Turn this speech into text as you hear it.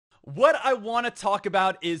What I want to talk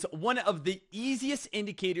about is one of the easiest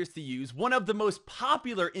indicators to use, one of the most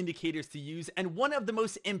popular indicators to use, and one of the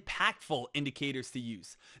most impactful indicators to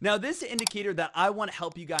use. Now, this indicator that I want to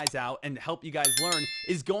help you guys out and help you guys learn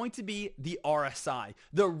is going to be the RSI,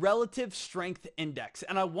 the Relative Strength Index.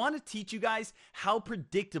 And I want to teach you guys how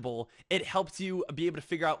predictable it helps you be able to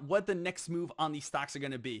figure out what the next move on these stocks are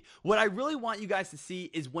going to be. What I really want you guys to see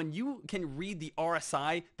is when you can read the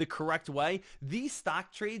RSI the correct way, these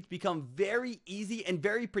stock trades become very easy and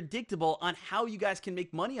very predictable on how you guys can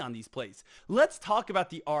make money on these plays. Let's talk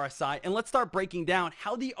about the RSI and let's start breaking down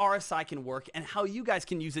how the RSI can work and how you guys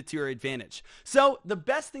can use it to your advantage. So the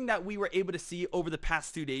best thing that we were able to see over the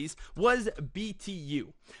past 2 days was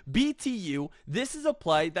BTU. BTU, this is a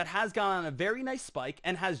play that has gone on a very nice spike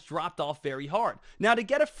and has dropped off very hard. Now, to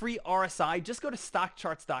get a free RSI, just go to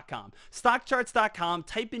stockcharts.com. Stockcharts.com,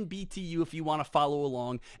 type in BTU if you want to follow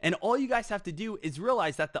along, and all you guys have to do is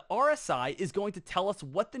realize that the RSI is going to tell us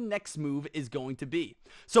what the next move is going to be.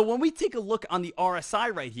 So when we take a look on the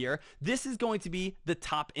RSI right here, this is going to be the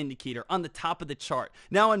top indicator on the top of the chart.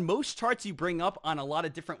 Now, in most charts you bring up on a lot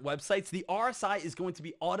of different websites, the RSI is going to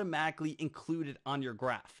be automatically included on your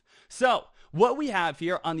graph. So what we have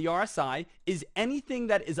here on the RSI is anything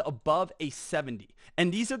that is above a 70.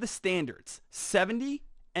 And these are the standards, 70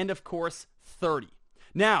 and of course 30.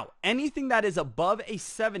 Now, anything that is above a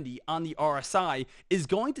 70 on the RSI is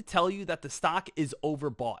going to tell you that the stock is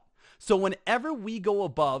overbought. So whenever we go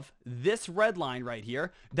above this red line right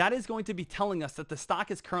here, that is going to be telling us that the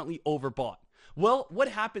stock is currently overbought. Well, what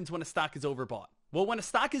happens when a stock is overbought? Well, when a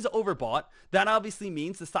stock is overbought, that obviously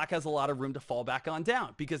means the stock has a lot of room to fall back on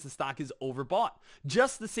down because the stock is overbought.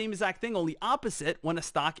 Just the same exact thing, only opposite when a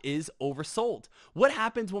stock is oversold. What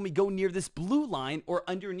happens when we go near this blue line or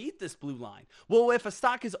underneath this blue line? Well, if a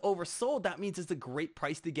stock is oversold, that means it's a great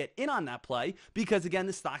price to get in on that play because, again,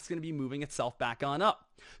 the stock's going to be moving itself back on up.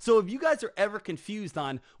 So if you guys are ever confused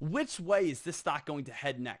on which way is this stock going to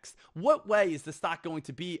head next, what way is the stock going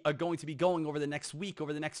to be going over the next week,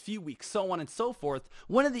 over the next few weeks, so on and so forth,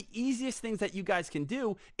 one of the easiest things that you guys can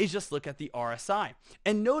do is just look at the RSI.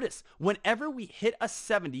 And notice, whenever we hit a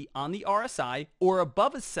 70 on the RSI or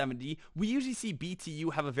above a 70, we usually see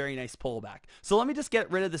BTU have a very nice pullback. So let me just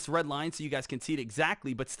get rid of this red line so you guys can see it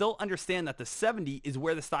exactly, but still understand that the 70 is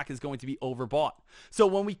where the stock is going to be overbought. So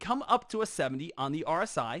when we come up to a 70 on the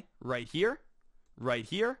RSI, right here,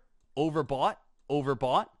 overbought,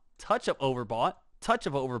 overbought, touch of overbought, touch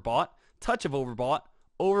of overbought, touch of overbought,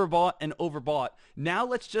 overbought, and overbought. Now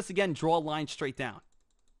let's just again draw a line straight down.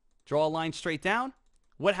 Draw a line straight down.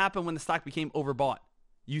 What happened when the stock became overbought?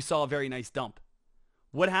 You saw a very nice dump.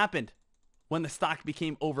 What happened when the stock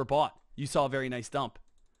became overbought? You saw a very nice dump.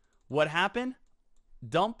 What happened?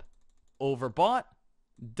 Dump, overbought,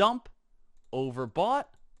 dump, overbought,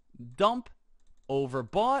 dump,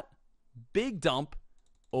 overbought, big dump,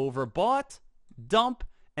 overbought, dump,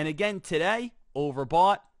 and again today,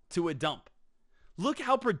 overbought to a dump. Look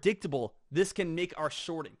how predictable this can make our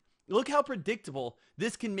shorting. Look how predictable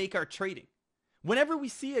this can make our trading. Whenever we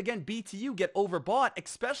see, again, BTU get overbought,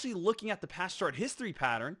 especially looking at the past chart history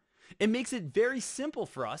pattern, it makes it very simple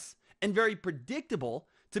for us and very predictable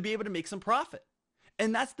to be able to make some profit.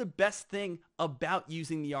 And that's the best thing about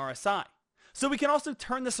using the RSI. So we can also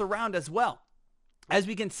turn this around as well. As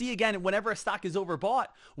we can see, again, whenever a stock is overbought,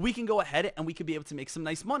 we can go ahead and we can be able to make some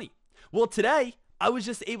nice money. Well, today, I was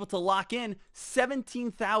just able to lock in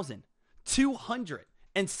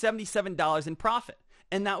 $17,277 in profit.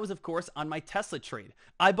 And that was, of course, on my Tesla trade.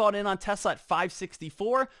 I bought in on Tesla at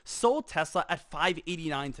 564, sold Tesla at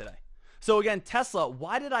 589 today. So again, Tesla,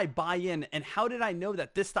 why did I buy in and how did I know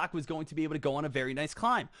that this stock was going to be able to go on a very nice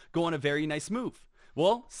climb, go on a very nice move?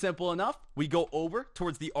 Well, simple enough. We go over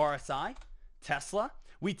towards the RSI, Tesla.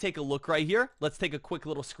 We take a look right here. Let's take a quick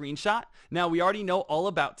little screenshot. Now, we already know all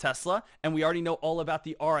about Tesla, and we already know all about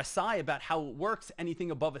the RSI, about how it works. Anything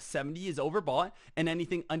above a 70 is overbought, and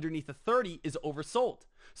anything underneath a 30 is oversold.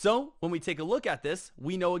 So when we take a look at this,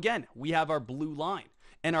 we know, again, we have our blue line.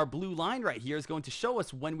 And our blue line right here is going to show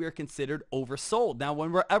us when we're considered oversold. Now,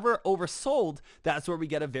 when we're ever oversold, that's where we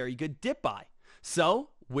get a very good dip buy.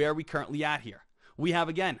 So where are we currently at here? We have,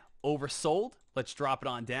 again, oversold. Let's drop it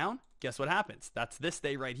on down. Guess what happens? That's this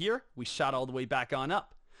day right here. We shot all the way back on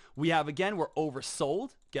up. We have, again, we're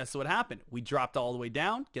oversold. Guess what happened? We dropped all the way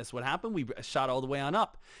down. Guess what happened? We shot all the way on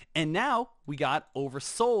up. And now we got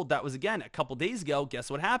oversold. That was, again, a couple days ago.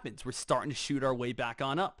 Guess what happens? We're starting to shoot our way back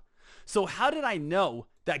on up. So how did I know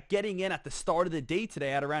that getting in at the start of the day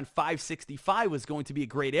today at around 565 was going to be a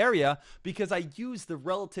great area because I used the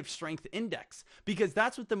relative strength index, because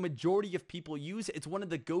that's what the majority of people use. It's one of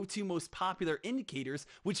the go-to most popular indicators,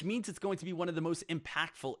 which means it's going to be one of the most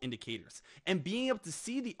impactful indicators. And being able to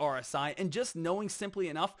see the RSI and just knowing simply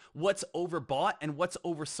enough what's overbought and what's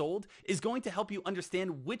oversold is going to help you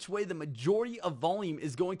understand which way the majority of volume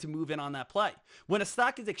is going to move in on that play. When a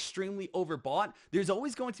stock is extremely overbought, there's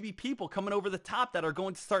always going to be people coming over the top that are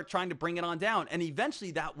going to start trying to bring it on down, and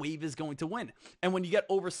eventually that wave is going to win. And when you get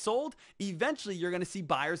oversold, eventually you're going to see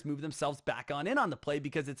buyers move themselves back on in on the play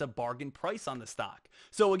because it's a bargain price on the stock.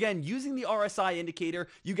 So again, using the RSI indicator,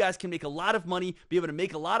 you guys can make a lot of money, be able to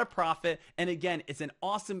make a lot of profit, and again, it's an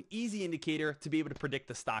awesome, easy indicator to be able to predict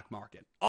the stock market.